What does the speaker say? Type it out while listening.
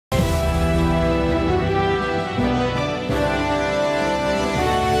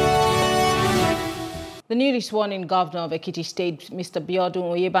The newly sworn-in Governor of Ekiti State, Mr. Biodun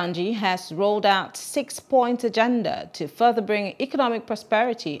Oyebanji, has rolled out 6-point agenda to further bring economic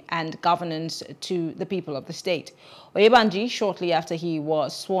prosperity and governance to the people of the state. Oyebanji, shortly after he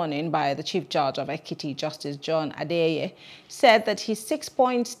was sworn in by the Chief Judge of Ekiti, Justice John Adeyeye, said that his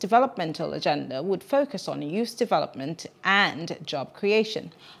 6-point developmental agenda would focus on youth development and job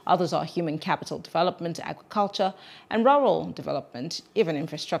creation. Others are human capital development, agriculture and rural development, even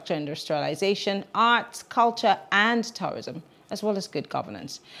infrastructure, industrialization, arts, culture and tourism, as well as good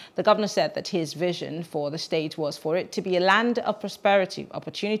governance. The governor said that his vision for the state was for it to be a land of prosperity,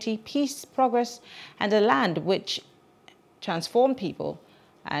 opportunity, peace, progress, and a land which transform people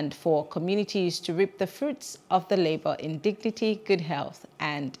and for communities to reap the fruits of the labor in dignity, good health,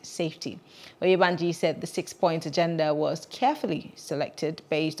 and safety. Oyebanji said the 6-point agenda was carefully selected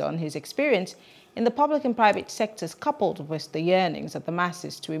based on his experience in the public and private sectors, coupled with the yearnings of the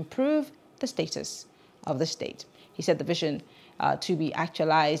masses to improve the status of the state. He said the vision to be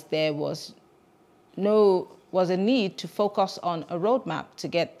actualized, there was a need to focus on a roadmap to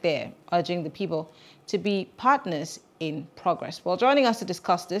get there, urging the people to be partners in progress. Well, joining us to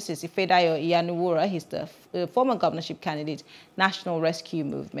discuss this is Ifedayo Iyaniwura. He's the former governorship candidate, National Rescue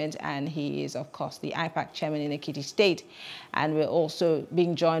Movement, and he is, of course, the IPAC chairman in Ekiti State. And we're also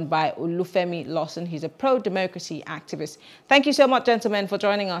being joined by Olufemi Lawson. He's a pro-democracy activist. Thank you so much, gentlemen, for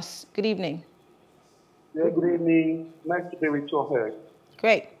joining us. Good evening. Yeah, good evening. Nice to be with you here.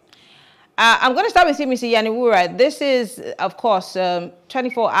 Great. I'm going to start with you, Mr. Iyaniwura. This is, of course,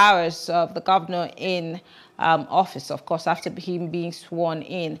 24 hours of the governor in office, of course, after him being sworn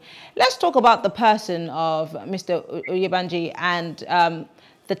in. Let's talk about the person of Mr. Oyebanji and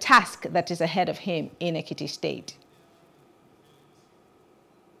the task that is ahead of him in Ekiti State.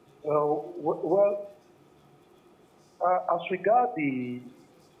 As regards the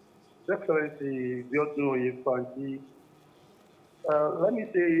Excellency Biodun Oyebanji, let me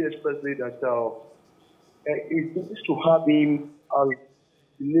say expressly that it is to have him as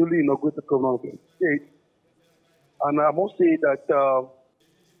newly inaugurated governor of the state. And I must say that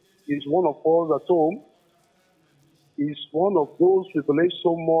he's one of us at home. He's one of those who believe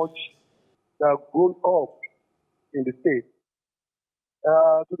so much that have grown up in the state.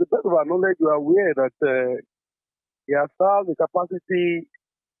 To the best of our knowledge, you are aware that he has served the capacity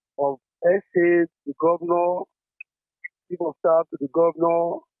of SA to the governor, Chief of Staff to the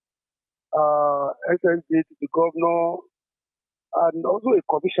governor, SSD to the governor, and also a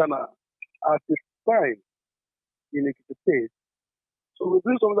commissioner at the time in Ekiti State. So we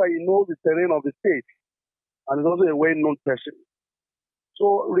believe something that he knows the terrain of the state and is also a well-known person.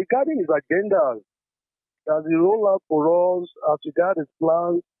 So regarding his agenda that he rolled out for us as regards his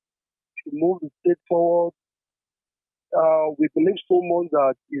plans to move the state forward, we believe so much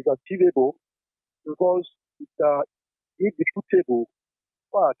that it's achievable because it's indisputable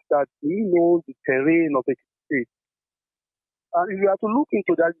fact that he knows the terrain of Ekiti State. And if you have to look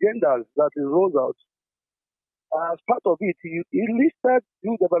into the agendas that he rolls out, as part of it, he listed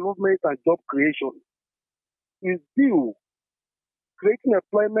new development and job creation. His view, creating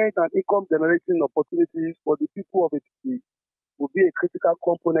employment and income generating opportunities for the people of Ekiti will be a critical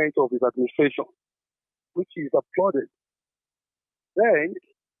component of his administration, which is applauded. Then,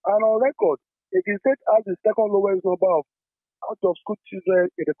 and on record, Ekiti State has the second lowest number of out-of-school children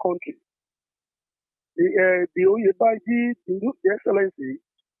in the country. The Oyebanji, the Excellency,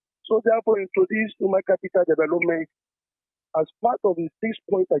 so therefore introduced human capital development as part of his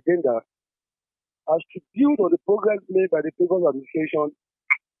 6-point agenda as to build on the progress made by the previous administration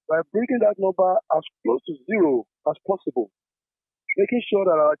by bringing that number as close to zero as possible, making sure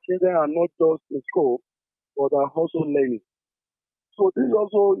that our children are not just in school, but are also learning. So this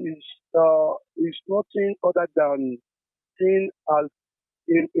also is nothing other than seen as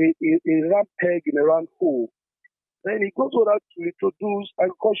a round peg in a round hole. Then he goes over to introduce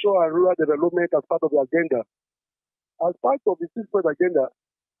agriculture and rural development as part of the agenda. As part of the 6-point agenda,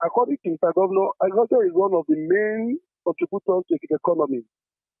 according to Mr. Governor, agriculture is one of the main contributors to the economy.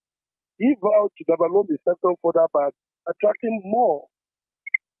 He vowed to develop the sector further by attracting more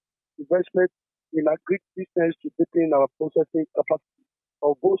investment in agri-business to deepen our processing capacity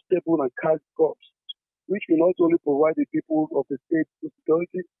of both stable and cash crops, which will not only provide the people of the state with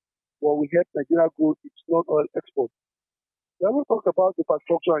security, but will help Nigeria grow its non-oil export. We also talked about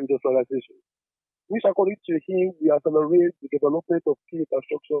infrastructure and industrialization, which according to him will accelerate the development of key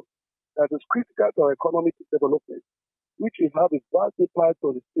infrastructure that is critical to our economic development, which will have a vast impact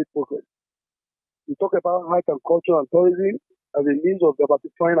on the state progress. We talk about art and culture and tourism as a means of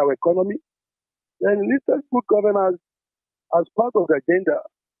diversifying our economy. Then listed good governance as part of the agenda,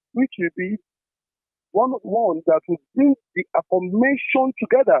 which will be one that will bring the aforementioned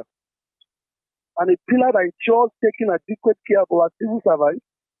together, and a pillar that ensures taking adequate care of our civil servants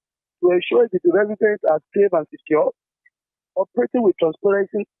to ensure that the residents are safe and secure, operating with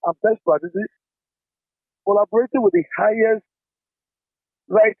transparency and best practices, collaborating with the highest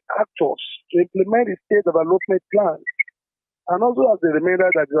right actors to implement the state development plan, and also as a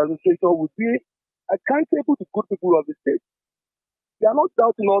reminder that the administration will be accountable to good people of the state. We are not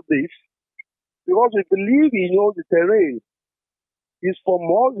doubting all this because we believe he knows the terrain. He's from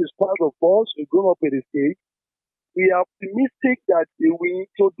us, he's part of us, we grown up in the state. We are optimistic that we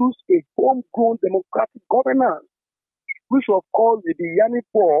introduce a homegrown democratic governance, which of course is the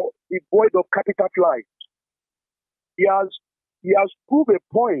Iyaniwura, devoid of capital flight. He has proved a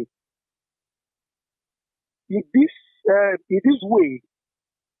point in this way.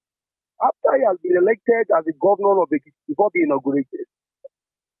 After he has been elected as the governor of Ekiti before being inaugurated,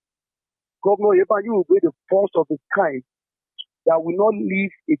 Governor Oyebanji will be the first of his kind that will not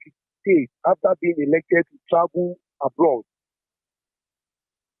leave Ekiti State after being elected to travel abroad.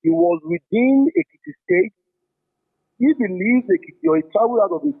 He was within Ekiti State. If he leaves Ekiti or he travels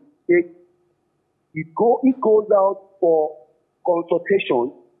out of the state, he goes out for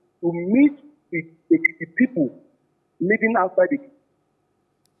consultation to meet with Ekiti people living outside Ekiti,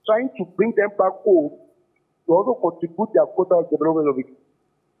 trying to bring them back home to also contribute their quota of development of Ekiti.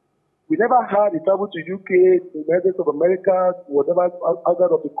 We never had a travel to UK, to the United States of America, to whatever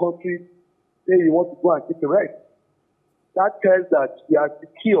outside of the country, say you want to go and take a rest. That tells that we are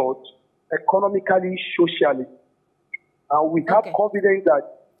secured economically, socially, and we have confidence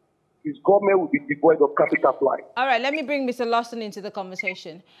that his government will be devoid of capital flight. All right, let me bring Mr. Lawson into the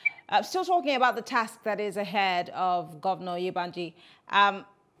conversation. Still talking about the task that is ahead of Governor Oyebanji.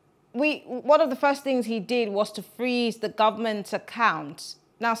 One of the first things he did was to freeze the government's accounts.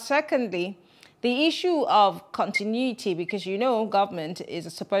 Now, secondly, the issue of continuity, because you know government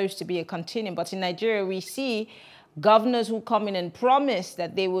is supposed to be a continuum, but in Nigeria we see governors who come in and promise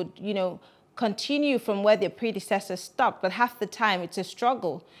that they would, continue from where their predecessors stopped, but half the time it's a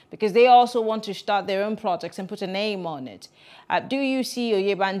struggle because they also want to start their own projects and put a name on it. Do you see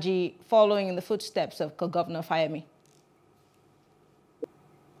Oyebanji following in the footsteps of Governor Fayemi?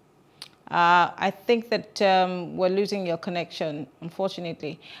 I think that we're losing your connection,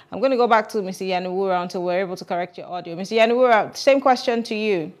 unfortunately. I'm going to go back to Mr. Iyaniwura until we're able to correct your audio. Mr. Iyaniwura, same question to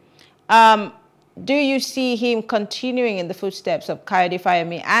you. Do you see him continuing in the footsteps of Kayode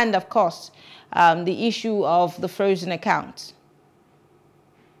Fayemi and, of course, the issue of the frozen accounts?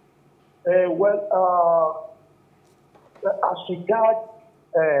 As regards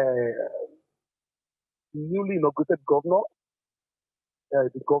newly inaugurated governor,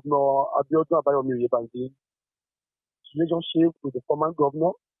 the governor Biodun Oyebanji, relationship with the former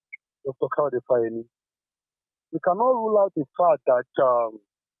governor, Dr. Kayode Fayemi, we cannot rule out the fact that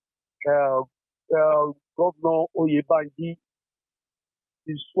Governor Oyebanji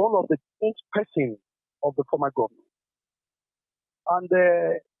is one of the spokespersons of the former governor. And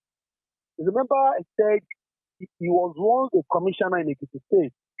remember I said he was once a commissioner in Ekiti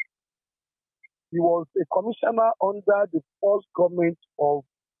State. He was a commissioner under the first government of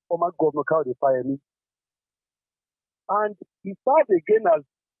former Governor Kayode Fayemi. And he served again as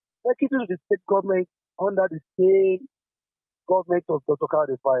secretary of the state government under the same government of Dr.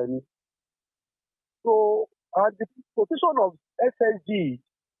 Kayode Fayemi. So, the position of SSG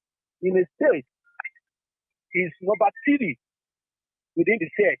in a state is number 3 within the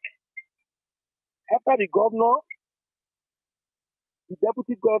SEC. After the governor, the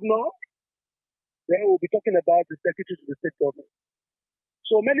deputy governor, then we'll be talking about the secretary to the state government.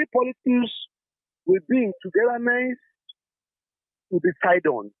 So many politics will be in togetherness to decide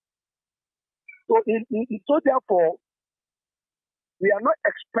on. So therefore, we are not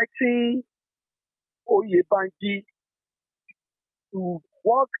expecting Oyebanji to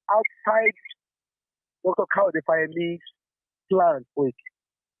work outside Dr. Kayode Fayemi's plan for it.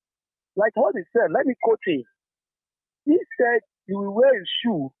 Like what he said, let me quote him. He said he will wear his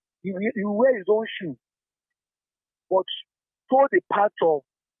shoe, he will wear his own shoe, but toe the path of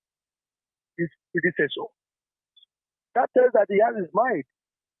his predecessor. That tells that he has his mind.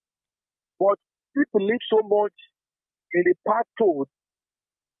 But people live so much in the path told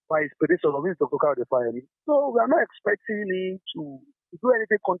by his predecessor, which is Dr. Kayode Fayemi. So we are not expecting him to do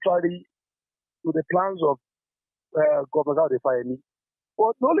anything contrary to the plans of Governor Kayode Fayemi.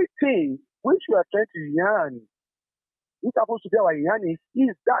 But the only thing which we are trying to yarn, which happens to be our yarn,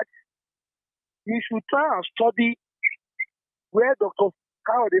 is that we should try and study where Dr.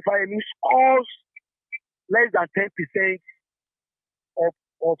 Kayode Fayemi scores less than 10%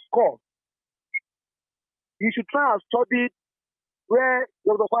 of score. he should try and study where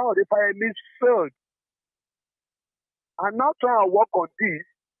Governor of Ekiti failed, and now try and work on this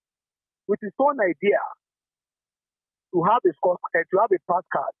with his own idea to have a pass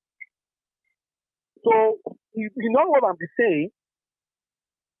card. So, you know what I'm saying?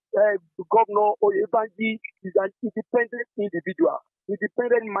 Governor Oyebanji is an independent individual,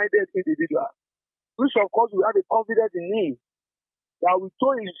 independent-minded individual, which of course we have a confidence in him that will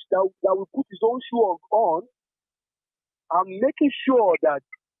put his own shoe on and making sure that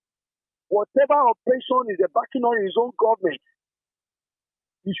whatever operation is backing on his own government,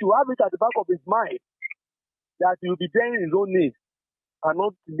 he should have it at the back of his mind that he will be bearing his own name and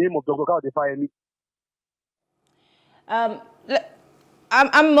not the name of Dr. Ifedayo.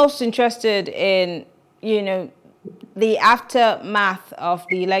 I'm most interested in, the aftermath of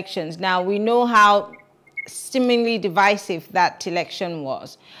the elections. Now, we know how seemingly divisive that election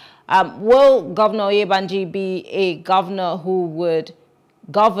was. Will Governor Oyebanji be a governor who would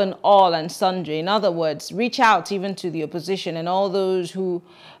govern all and sundry? In other words, reach out even to the opposition and all those who,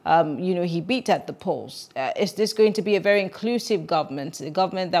 he beat at the polls. Is this going to be a very inclusive government, a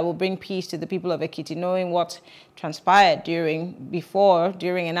government that will bring peace to the people of Ekiti, knowing what transpired before,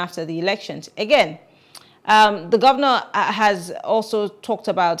 during, and after the elections? Again, the governor has also talked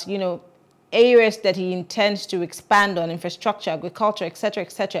about, areas that he intends to expand on: infrastructure, agriculture, etc.,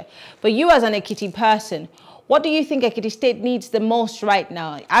 etc. But you, as an Ekiti person, what do you think Ekiti State needs the most right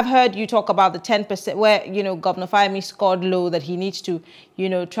now? I've heard you talk about the 10% where, Governor Fayemi scored low, that he needs to,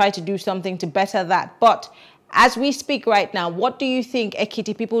 try to do something to better that. But as we speak right now, what do you think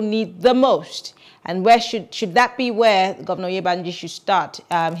Ekiti people need the most? And where should that be where Governor Oyebanji should start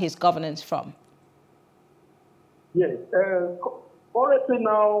his governance from? Yes. Currently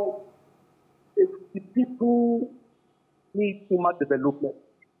now, the people need human development,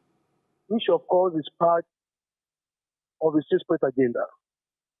 which of course is part of the 6-point agenda.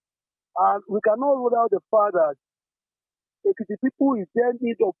 And we cannot rule out the fact that the people is in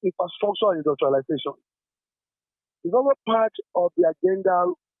need of infrastructure and industrialization. It's also part of the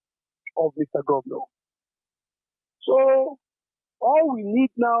agenda of Mr. Governor. So all we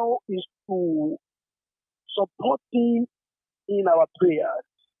need now is to support him in our prayers.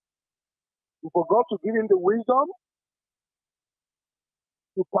 We forgot to give him the wisdom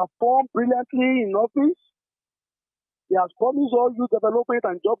to perform brilliantly in office. He has promised all youth development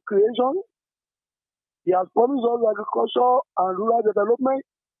and job creation. He has promised all agriculture and rural development.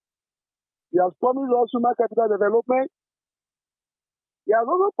 He has promised us human capital development. He has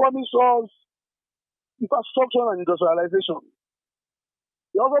also promised us infrastructure and industrialization.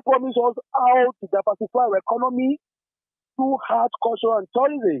 He also promised us how to diversify our economy through art, culture, and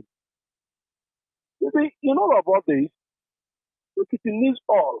tourism. You see, in all of this, it needs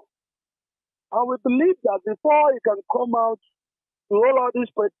all. And we believe that before he can come out to roll out this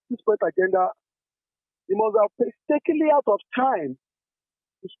 6-point agenda, he must have taken out of time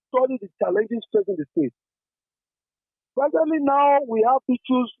to study the challenges facing the state. Presently now, we have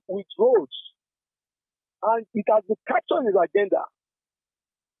issues with roads, and it has been captured in his agenda: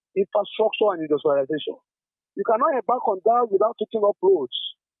 infrastructure and industrialization. You cannot embark on that without taking up roads.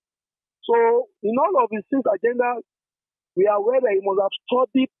 So, in all of his 6 agendas, we are aware that he must have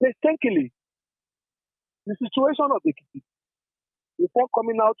studied patiently the situation of Ekiti before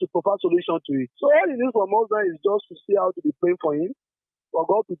coming out to provide solution to it. So all he needs from us now is just to see how to be praying for him, for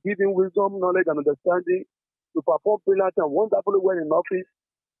God to give him wisdom, knowledge, and understanding to perform brilliantly and wonderfully well in office,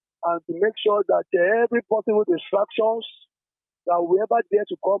 and to make sure that every possible distractions that will ever dare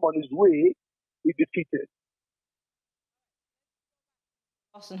to come on his way is defeated.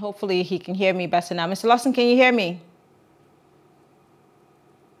 Lawson, hopefully he can hear me better now. Mr. Lawson, can you hear me?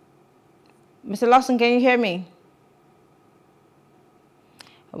 Mr. Lawson, can you hear me?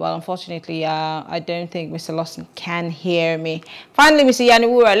 Well, unfortunately, I don't think Mr. Lawson can hear me. Finally, Mr.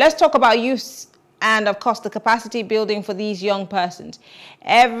 Iyaniwura, let's talk about youth and, of course, the capacity building for these young persons.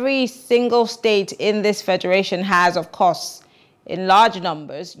 Every single state in this federation has, of course, in large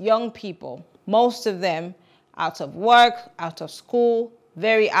numbers, young people, most of them out of work, out of school,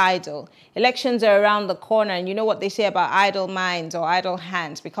 very idle. Elections are around the corner, and you know what they say about idle minds or idle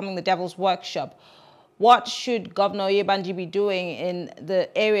hands becoming the devil's workshop. What should Governor Oyebanji be doing in the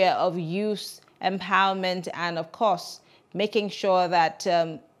area of youth empowerment and, of course, making sure that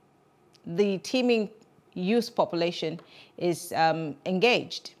the teeming youth population is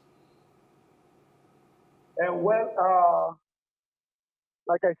engaged?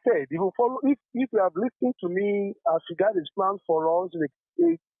 Like I said, if you have listened to me as regards his plans for us,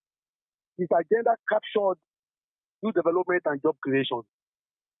 his agenda captured youth development and job creation.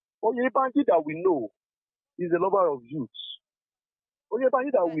 Oyebanji that we know is a lover of youth.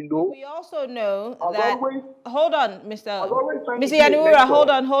 Oyebanji that we know. We also know that. Hold on, Mr. Iyaniwura,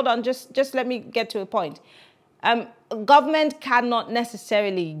 hold on. Just let me get to a point. Government cannot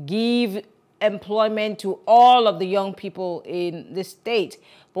necessarily give employment to all of the young people in the state.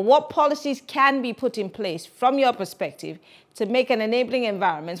 But what policies can be put in place from your perspective to make an enabling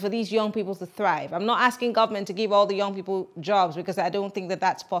environment for these young people to thrive? I'm not asking government to give all the young people jobs because I don't think that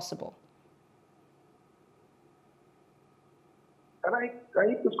that's possible. Can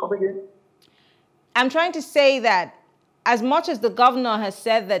you please come again? I'm trying to say that as much as the governor has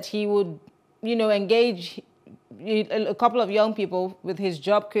said that he would, engage a couple of young people with his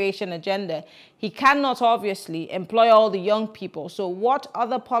job creation agenda, he cannot obviously employ all the young people. So what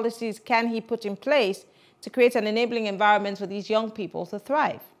other policies can he put in place to create an enabling environment for these young people to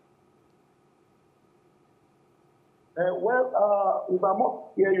thrive? If I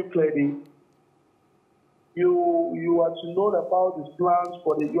must hear you clearly, you are to know about the plans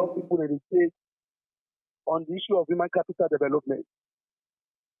for the young people in the state on the issue of human capital development.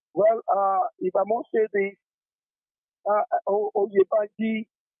 Well, if I must say this, Oyebanji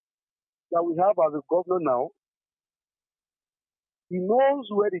that we have as a governor now, he knows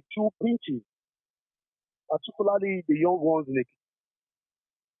where the true pinch is, particularly the young ones in Ekiti.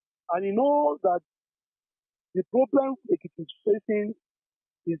 And he knows that the problem Ekiti is facing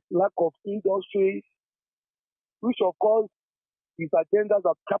is lack of industries, which of course his agendas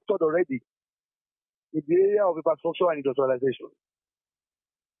have captured already in the area of infrastructure and industrialization.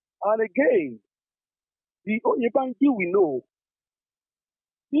 And again, the Oyebanji we know,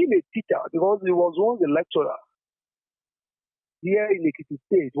 being a teacher, because he was once a lecturer here in Ekiti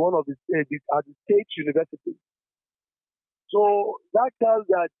State, one of the at the state university. So that tells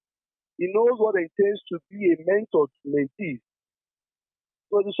that he knows what it takes to be a mentor to mentees.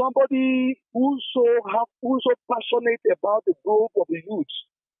 So there's somebody who's so passionate about the growth of the youth.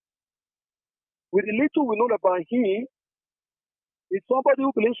 With the little we know about him, it's somebody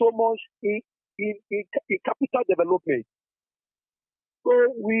who believes so much in capital development. So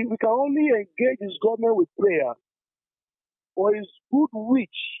we can only engage his government with prayer for his good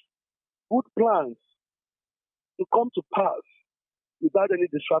wish, good plans to come to pass without any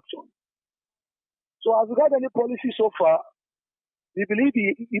distraction. So as regards any policy so far, he believes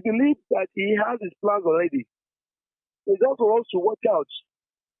that he has his plans already. So it's just for us to watch out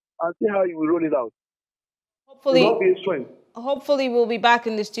and see how he will roll it out. Hopefully we'll be back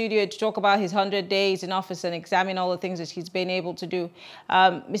in the studio to talk about his 100 days in office and examine all the things that he's been able to do.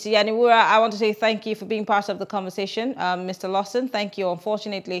 Mr. Iyaniwura, I want to say thank you for being part of the conversation. Mr. Lawson, thank you.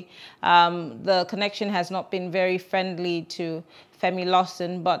 Unfortunately, the connection has not been very friendly to Femi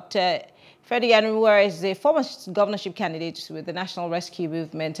Lawson, but Iyaniwura is a former governorship candidate with the National Rescue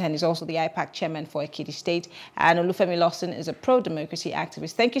Movement and is also the IPAC chairman for Ekiti State. And Olufemi Lawson is a pro-democracy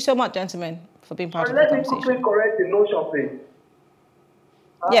activist. Thank you so much, gentlemen, for being part of the conversation. Let me quickly correct the notion, please.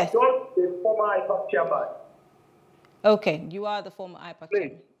 Yes. I'm not the former IPAC chairman. Okay, you are the former IPAC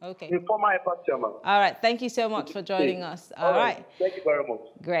chairman. Okay. The former IPAC chairman. All right, thank you so much for joining us. All right. Thank you very much.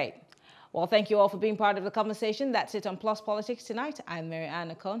 Great. Well, thank you all for being part of the conversation. That's it on Plus Politics tonight. I'm Mary Ann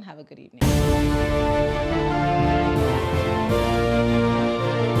Nakon. Have a good evening.